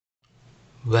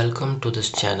Welcome to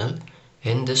this channel.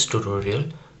 In this tutorial,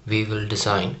 we will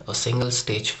design a single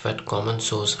stage FET Common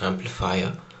Source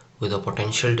amplifier with a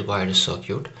potential divider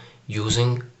circuit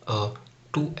using a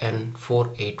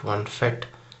 2N481 FET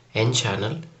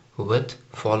N-Channel with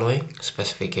following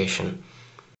specification.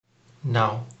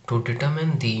 Now, to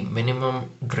determine the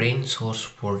minimum drain source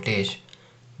voltage,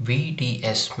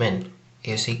 Vdsmin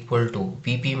is equal to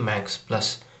Vpmax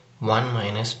plus 1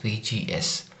 minus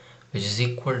Vgs, which is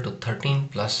equal to 13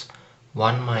 plus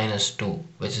 1 minus 2,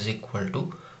 which is equal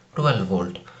to 12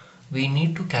 volt. We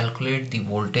need to calculate the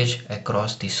voltage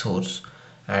across the source,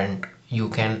 and you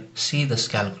can see this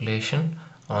calculation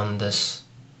on this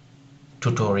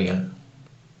tutorial.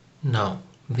 Now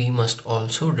we must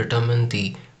also determine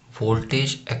the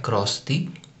voltage across the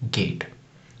gate.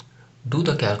 Do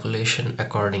the calculation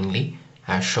accordingly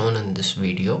as shown in this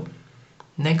video.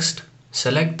 Next,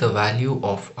 select the value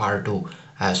of R2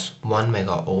 as 1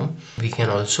 mega ohm. We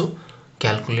can also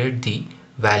calculate the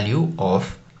value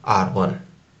of R1.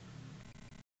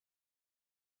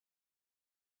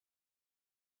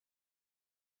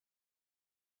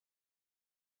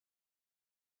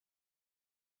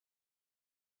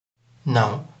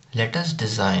 Now let us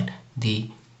design the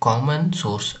common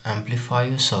source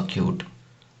amplifier circuit.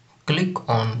 Click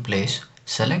on place,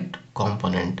 select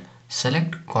component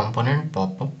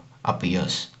pop-up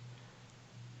appears.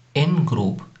 In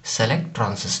group, select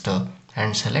transistor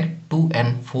and select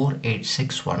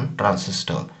 2N4861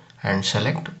 transistor and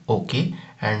select OK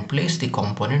and place the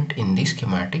component in the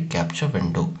schematic capture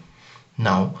window.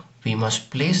 Now we must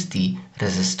place the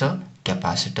resistor,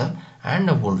 capacitor and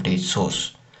a voltage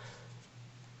source.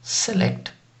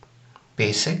 Select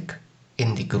basic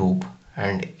in the group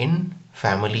and in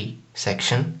family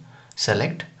section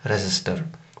select resistor.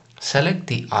 Select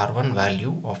the R1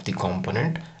 value of the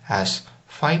component as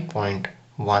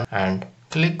 5.1 and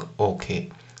click OK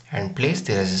and place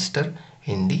the resistor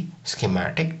in the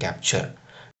schematic capture.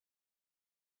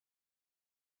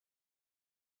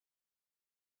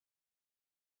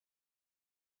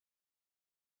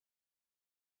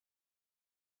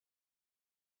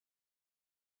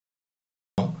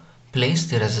 Now place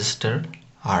the resistor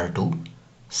R2.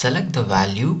 Select the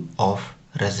value of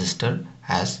resistor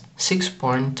as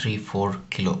 6.34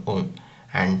 kilo ohm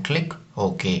and click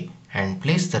OK and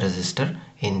place the resistor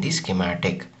in the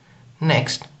schematic.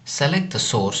 Next, select the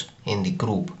source in the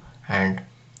group and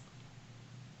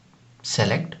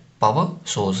select power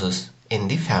sources in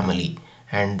the family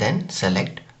and then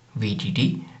select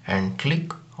VDD and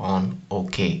click on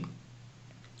OK.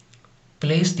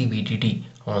 Place the VDD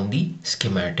on the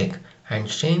schematic and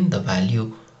change the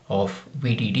value of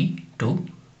VDD to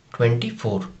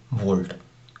 24 volt.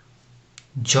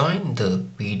 Join the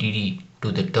VDD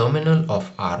to the terminal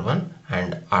of R1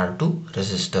 and R2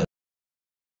 resistor.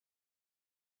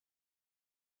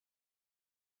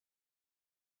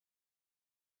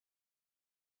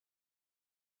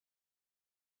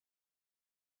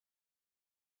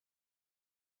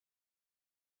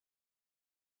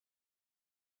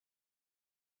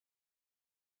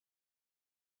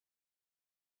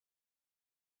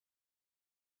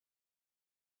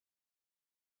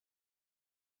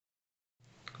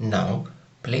 Now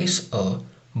place a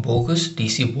bogus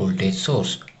DC voltage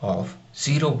source of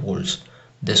 0 volts.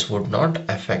 This would not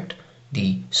affect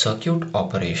the circuit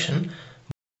operation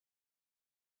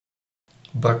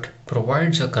but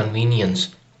provides a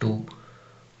convenience to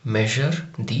measure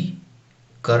the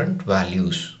current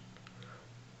values.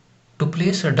 To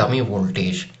place a dummy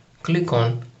voltage, click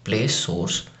on place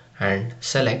source and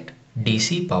select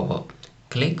DC power.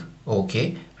 Click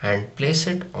OK and place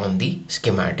it on the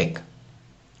schematic.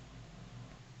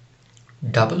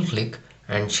 Double click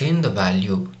and change the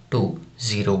value to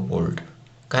 0 volt.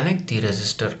 Connect the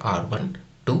resistor R1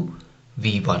 to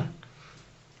V1.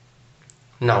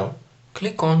 Now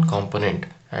click on component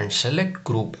and select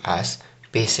group as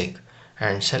basic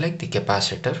and select the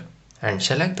capacitor and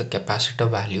select the capacitor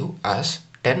value as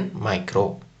 10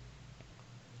 micro.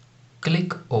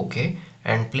 Click OK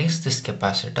and place this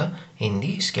capacitor in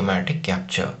the schematic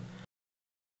capture.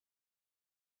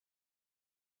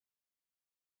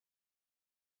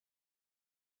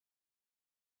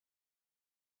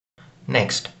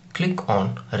 Next, click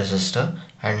on resistor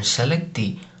and select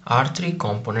the R3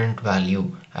 component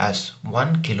value as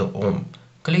 1 kilo ohm.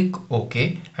 Click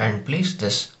OK and place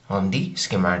this on the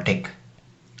schematic.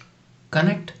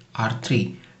 Connect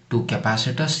R3 to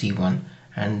capacitor C1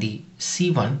 and the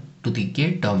C1 to the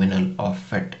gate terminal of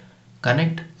FET.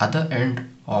 Connect other end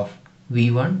of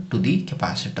V1 to the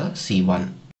capacitor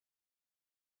C1.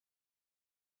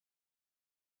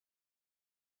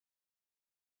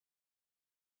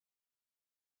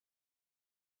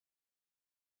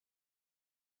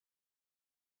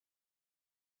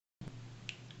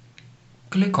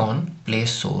 click on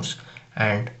place source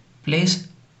and place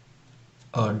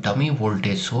a dummy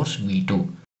voltage source V2.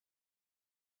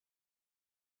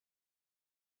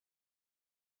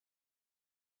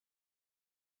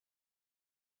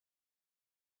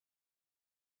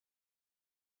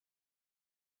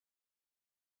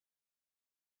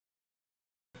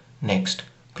 Next,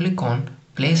 click on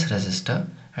place resistor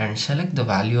and select the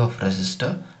value of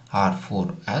resistor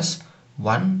R4 as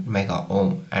 1 mega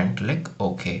ohm and click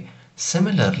OK.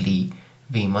 Similarly,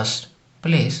 we must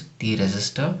place the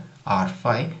resistor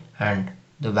R5 and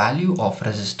the value of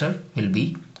resistor will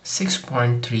be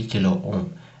 6.3 kilo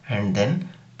ohm, and then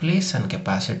place an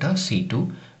capacitor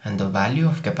C2 and the value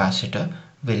of capacitor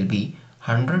will be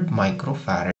 100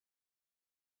 microfarad.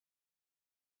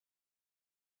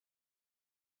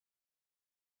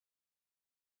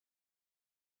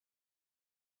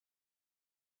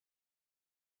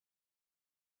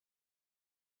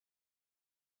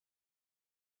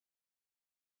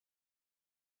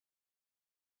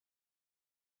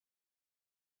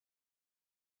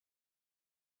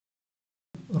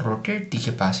 Rotate the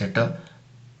capacitor,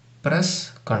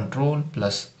 press Ctrl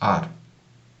plus R.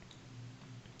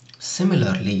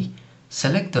 Similarly,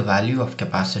 select the value of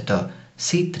capacitor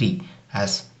C3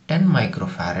 as 10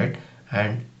 microfarad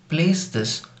and place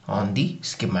this on the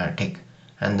schematic,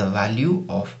 and the value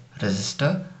of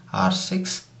resistor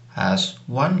R6 as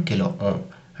 1 kilo ohm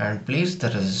and place the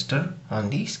resistor on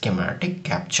the schematic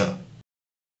capture.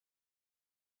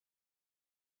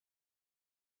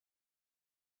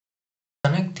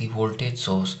 Connect the voltage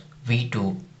source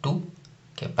V2 to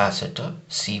capacitor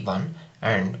C1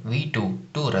 and V2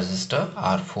 to resistor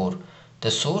R4.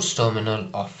 The source terminal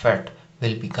of FET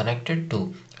will be connected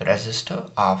to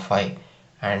resistor R5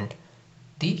 and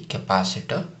the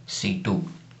capacitor C2.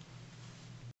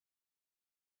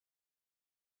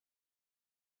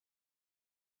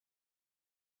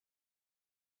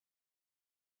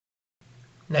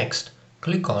 Next,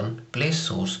 click on place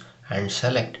source and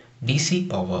select DC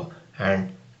power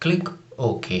and click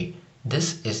OK.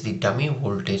 This is the dummy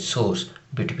voltage source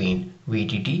between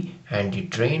VDD and the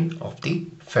drain of the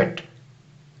FET.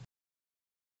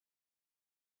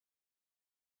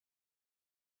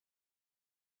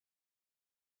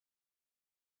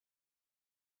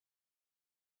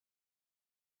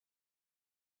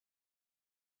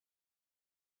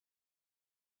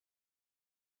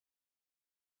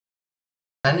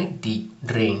 Connect the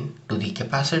drain to the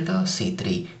capacitor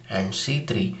C3 and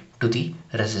C3 to the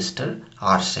resistor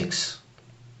R6.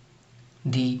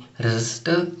 The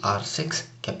resistor R6,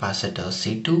 capacitor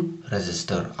C2,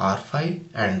 resistor R5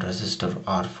 and resistor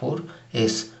R4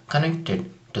 is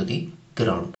connected to the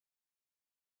ground.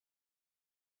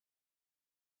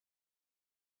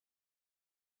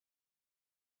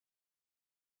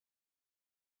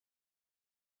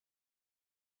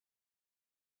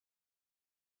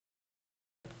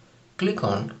 Click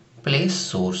on place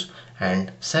source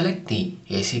and select the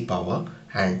AC power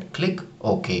and click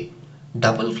OK.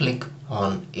 Double click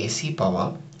on AC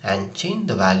power and change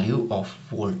the value of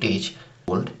voltage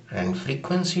volt and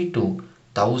frequency to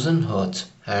 1000 Hz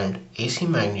and AC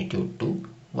magnitude to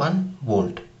 1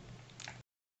 volt.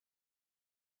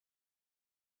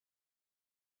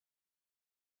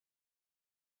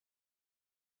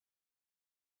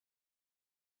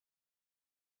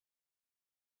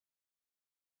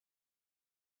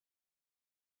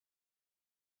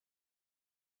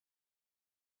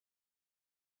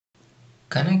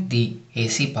 Connect the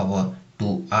AC power to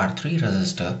R3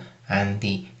 resistor and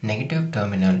the negative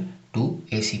terminal to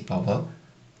AC power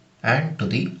and to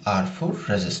the R4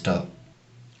 resistor.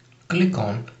 Click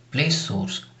on place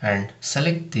source and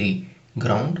select the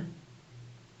ground.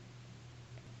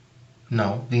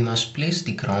 Now we must place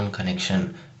the ground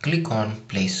connection. Click on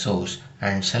place source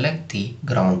and select the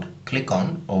ground. Click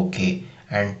on OK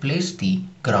and place the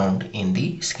ground in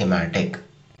the schematic.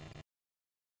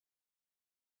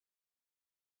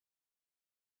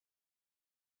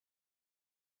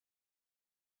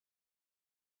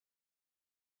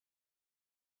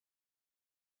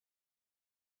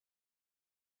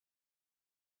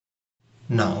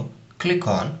 Now click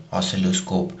on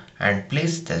oscilloscope and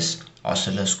place this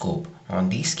oscilloscope on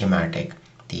the schematic.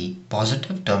 The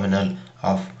positive terminal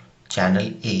of channel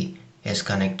A is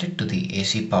connected to the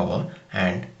AC power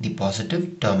and the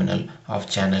positive terminal of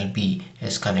channel B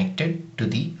is connected to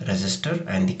the resistor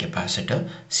and the capacitor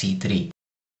C3.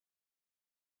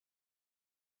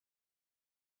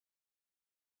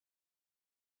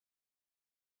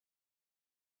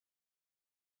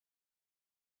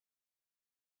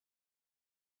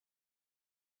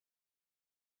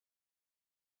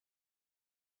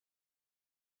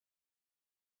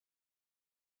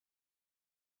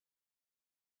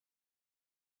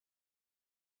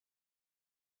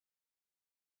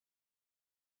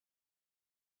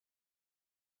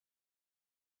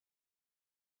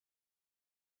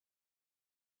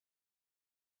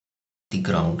 the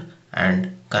ground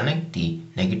and connect the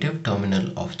negative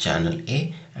terminal of channel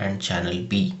A and channel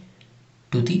B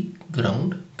to the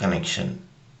ground connection.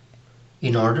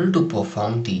 In order to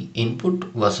perform the input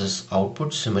versus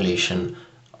output simulation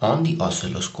on the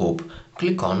oscilloscope,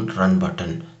 click on Run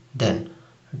button, then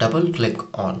double click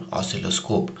on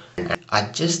oscilloscope and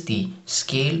adjust the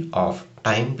scale of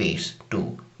time base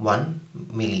to 1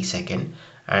 millisecond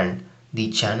and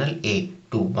the channel A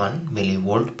to 1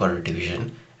 millivolt per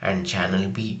division and channel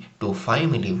B to 5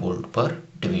 millivolt per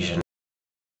division.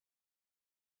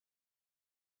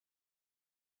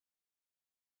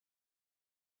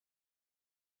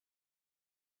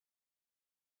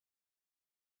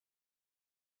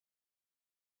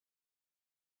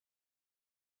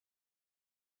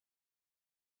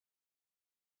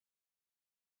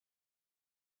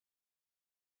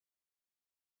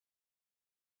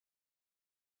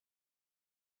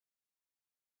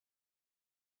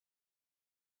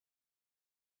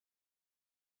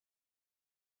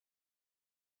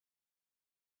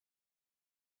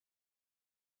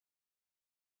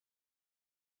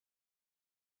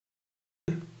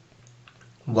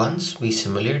 Once we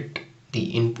simulate the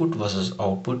input versus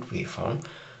output waveform,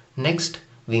 next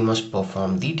we must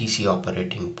perform the DC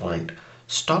operating point.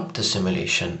 Stop the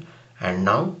simulation, and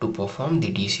now to perform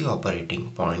the DC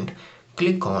operating point,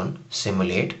 click on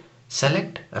Simulate,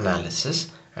 select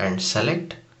Analysis and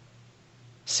select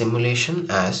Simulation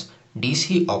as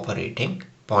DC operating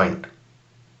point.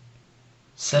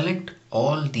 Select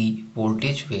all the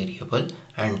voltage variable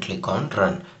and click on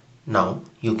Run. Now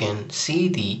you can see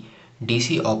the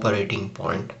DC operating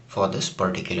point for this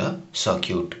particular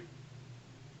circuit.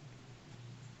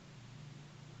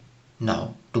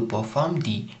 Now to perform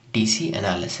the DC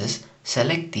analysis,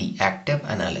 select the active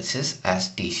analysis as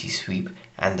DC sweep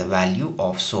and the value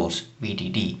of source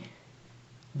VDD,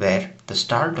 where the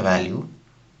start value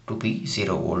to be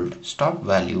 0 volt, stop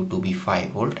value to be 5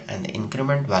 volt and the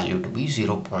increment value to be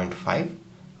 0.5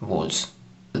 volts.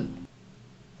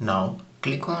 Now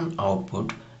click on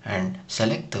output and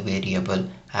select the variable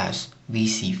as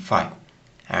VC5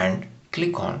 and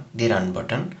click on the Run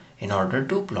button in order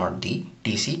to plot the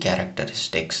DC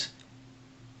characteristics.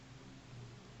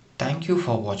 Thank you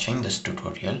for watching this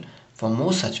tutorial. For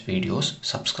more such videos,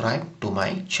 subscribe to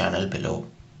my channel below.